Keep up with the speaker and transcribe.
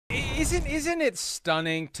Isn't it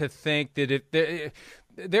stunning to think that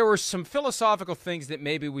there were some philosophical things that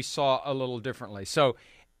maybe we saw a little differently? So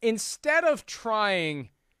instead of trying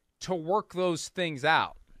to work those things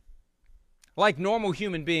out like normal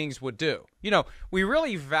human beings would do, we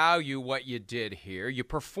really value what you did here. You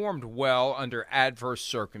performed well under adverse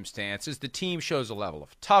circumstances. The team shows a level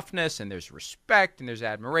of toughness, and there's respect and there's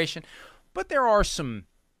admiration. But there are some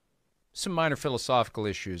minor philosophical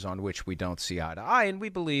issues on which we don't see eye to eye, and we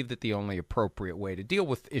believe that the only appropriate way to deal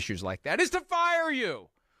with issues like that is to fire you.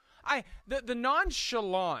 The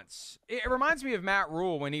nonchalance, it reminds me of Matt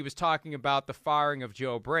Rule when he was talking about the firing of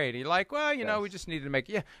Joe Brady. Like, well, we just needed to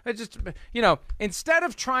make, instead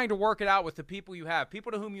of trying to work it out with the people you have,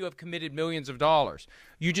 people to whom you have committed millions of dollars,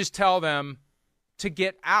 you just tell them to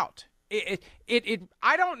get out.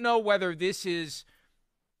 I don't know whether this is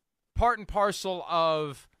part and parcel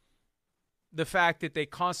of the fact that they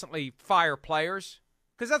constantly fire players,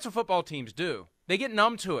 because that's what football teams do. They get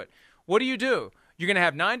numb to it. What do? You're going to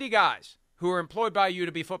have 90 guys who are employed by you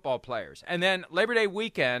to be football players. And then Labor Day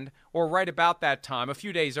weekend, or right about that time, a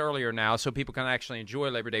few days earlier now, so people can actually enjoy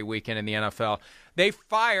Labor Day weekend in the NFL, they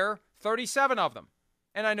fire 37 of them.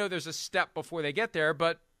 And I know there's a step before they get there,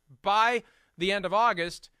 but by the end of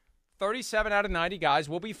August, 37 out of 90 guys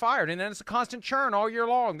will be fired. And then it's a constant churn all year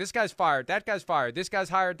long. This guy's fired. That guy's fired. This guy's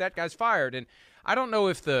hired. That guy's fired. And I don't know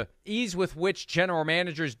if the ease with which general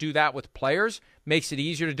managers do that with players makes it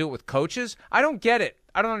easier to do it with coaches. I don't get it.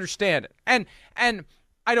 I don't understand it. And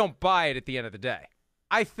I don't buy it at the end of the day.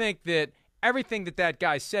 I think that everything that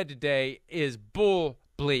guy said today is bull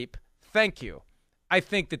bleep. Thank you. I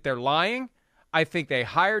think that they're lying. I think they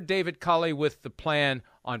hired David Culley with the plan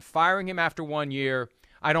on firing him after 1 year.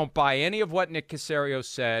 I don't buy any of what Nick Caserio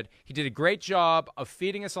said. He did a great job of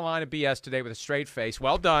feeding us a line of BS today with a straight face.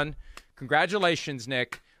 Well done. Congratulations,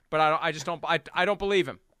 Nick. But I don't believe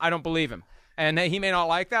him. I don't believe him. And he may not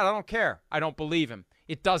like that. I don't care. I don't believe him.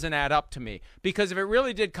 It doesn't add up to me. Because if it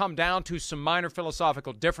really did come down to some minor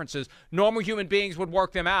philosophical differences, normal human beings would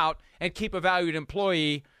work them out and keep a valued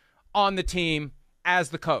employee on the team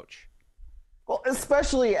as the coach. Well,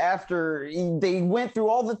 especially after they went through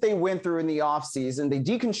all that they went through in the offseason, they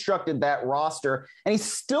deconstructed that roster, and he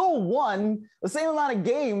still won the same amount of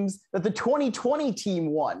games that the 2020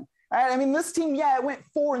 team won. I mean, this team, it went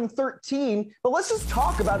 4-13, but let's just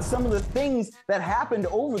talk about some of the things that happened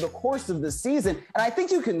over the course of the season. And I think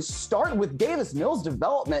you can start with Davis Mills'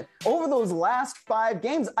 development over those last 5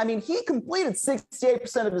 games. I mean, he completed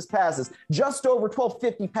 68% of his passes, just over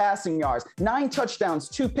 1,250 passing yards, 9 touchdowns,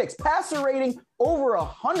 2 picks, passer rating over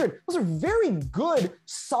 100. Those are very good,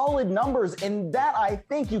 solid numbers. And that, I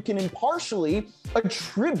think, you can impartially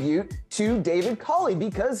attribute to David Culley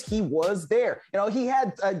because he was there. He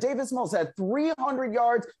had Davis Mills had 300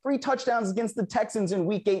 yards, 3 touchdowns against the Texans in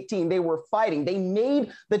week 18. They were fighting. They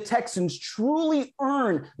made the Texans truly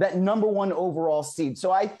earn that number 1 overall seed.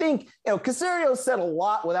 So I think, Caserio said a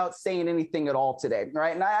lot without saying anything at all today,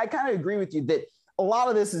 right? And I kind of agree with you that a lot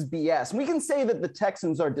of this is BS. And we can say that the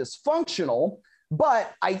Texans are dysfunctional,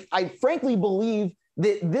 but I frankly believe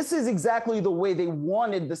that this is exactly the way they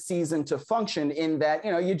wanted the season to function, in that,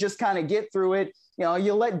 you just kind of get through it.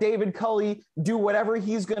 You let David Culley do whatever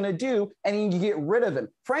he's going to do, and then you get rid of him.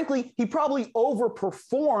 Frankly, he probably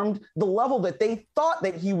overperformed the level that they thought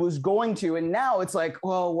that he was going to. And now it's like,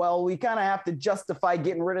 well, we kind of have to justify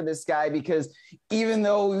getting rid of this guy because even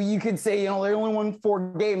though you could say, they only won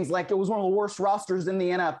 4 games, like it was one of the worst rosters in the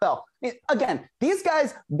NFL. Again, these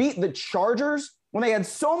guys beat the Chargers when they had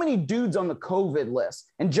so many dudes on the COVID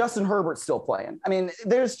list and Justin Herbert's still playing. I mean,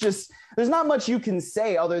 there's not much you can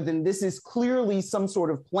say other than this is clearly some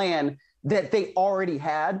sort of plan that they already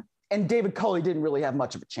had, and David Culley didn't really have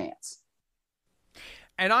much of a chance.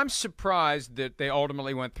 And I'm surprised that they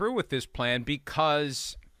ultimately went through with this plan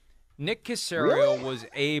because Nick Caserio was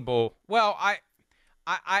able. Well,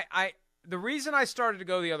 the reason I started to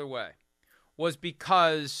go the other way was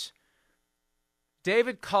because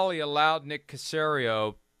David Culley allowed Nick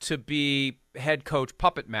Caserio to be head coach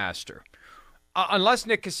puppet master. Unless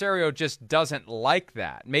Nick Caserio just doesn't like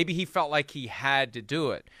that. Maybe he felt like he had to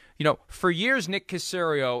do it. For years, Nick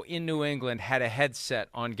Caserio in New England had a headset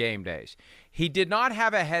on game days. He did not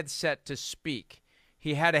have a headset to speak.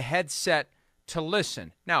 He had a headset to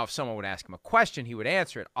listen. Now, if someone would ask him a question, he would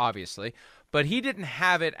answer it, obviously. But he didn't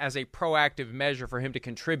have it as a proactive measure for him to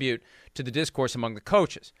contribute to the discourse among the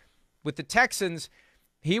coaches. With the Texans,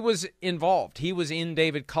 he was involved. He was in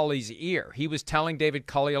David Culley's ear. He was telling David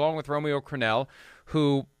Culley, along with Romeo Crennel,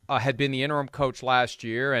 who had been the interim coach last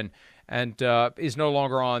year and is no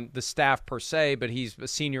longer on the staff per se, but he's a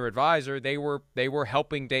senior advisor. They were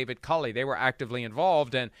helping David Culley. They were actively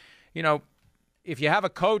involved. And if you have a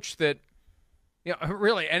coach that,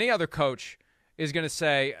 really any other coach is going to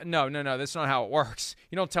say, no, that's not how it works.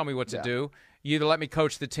 You don't tell me what to do. You either let me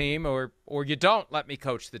coach the team or you don't let me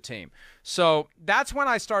coach the team. So that's when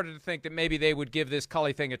I started to think that maybe they would give this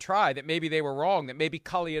Culley thing a try, that maybe they were wrong, that maybe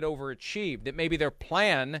Culley had overachieved, that maybe their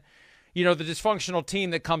plan, the dysfunctional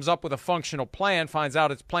team that comes up with a functional plan finds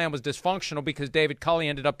out its plan was dysfunctional because David Culley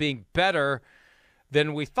ended up being better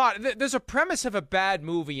than we thought. There's a premise of a bad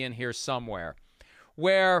movie in here somewhere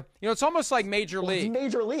where, it's almost like Major League.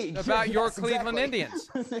 Major League. About your Cleveland Indians,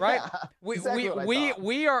 right? We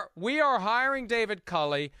are hiring David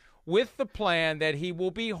Culley with the plan that he will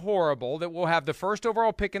be horrible, that we'll have the first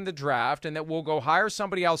overall pick in the draft, and that we'll go hire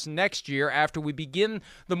somebody else next year after we begin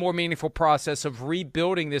the more meaningful process of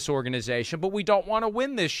rebuilding this organization, but we don't want to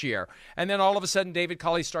win this year. And then all of a sudden David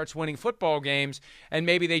Culley starts winning football games, and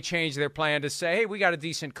maybe they change their plan to say, hey, we got a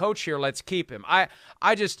decent coach here, let's keep him.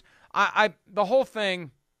 The whole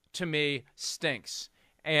thing to me stinks.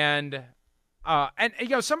 And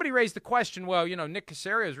somebody raised the question, well, Nick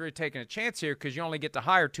Caserio is really taking a chance here because you only get to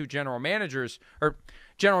hire two general managers, or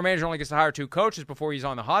general manager only gets to hire two coaches before he's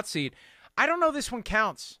on the hot seat. I don't know this one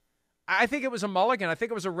counts. I think it was a mulligan. I think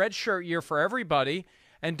it was a red shirt year for everybody,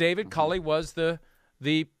 and David Culley was the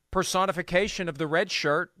personification of the red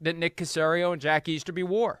shirt that Nick Caserio and Jack Easterby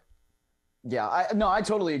wore. Yeah, I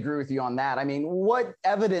totally agree with you on that. I mean, what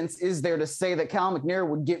evidence is there to say that Cal McNair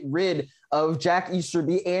would get rid of Jack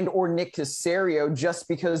Easterby and or Nick Caserio just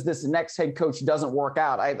because this next head coach doesn't work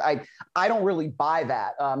out? I don't really buy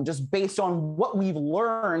that, just based on what we've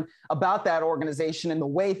learned about that organization and the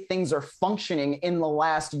way things are functioning in the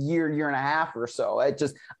last year and a half or so.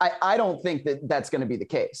 I don't think that that's going to be the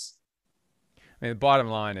case. I mean, the bottom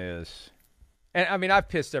line is, and I mean, I've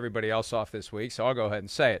pissed everybody else off this week, so I'll go ahead and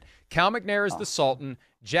say it. Cal McNair is the Sultan.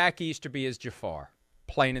 Jack Easterby is Jafar.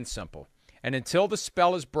 Plain and simple. And until the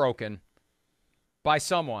spell is broken by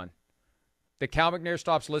someone, that Cal McNair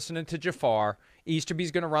stops listening to Jafar,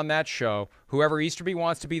 Easterby's going to run that show. Whoever Easterby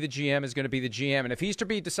wants to be the GM is going to be the GM. And if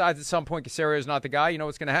Easterby decides at some point Caserio is not the guy, you know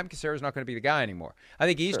what's going to happen? Caserio's not going to be the guy anymore. I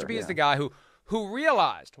think Easterby is the guy who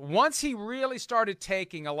realized, once he really started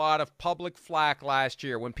taking a lot of public flack last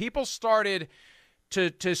year, when people started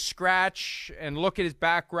to scratch and look at his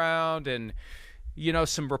background, and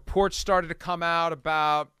some reports started to come out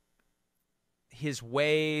about his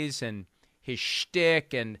ways and his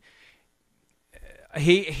shtick, and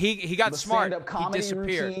he got smart. He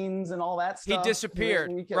disappeared. Routines and all that stuff. He disappeared.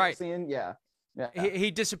 Right.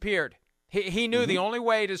 He disappeared. He knew the only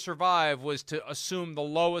way to survive was to assume the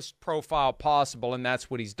lowest profile possible, and that's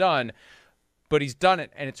what he's done. But he's done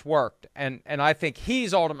it, and it's worked. And I think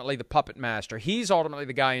he's ultimately the puppet master. He's ultimately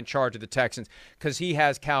the guy in charge of the Texans because he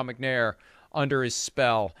has Cal McNair under his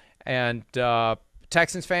spell. And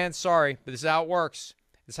Texans fans, sorry, but this is how it works.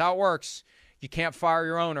 This is how it works. You can't fire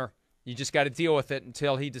your owner. You just got to deal with it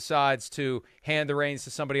until he decides to hand the reins to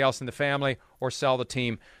somebody else in the family or sell the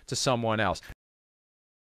team to someone else.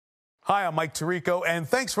 Hi, I'm Mike Tirico, and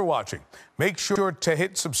thanks for watching. Make sure to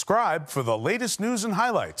hit subscribe for the latest news and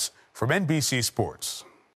highlights from NBC Sports.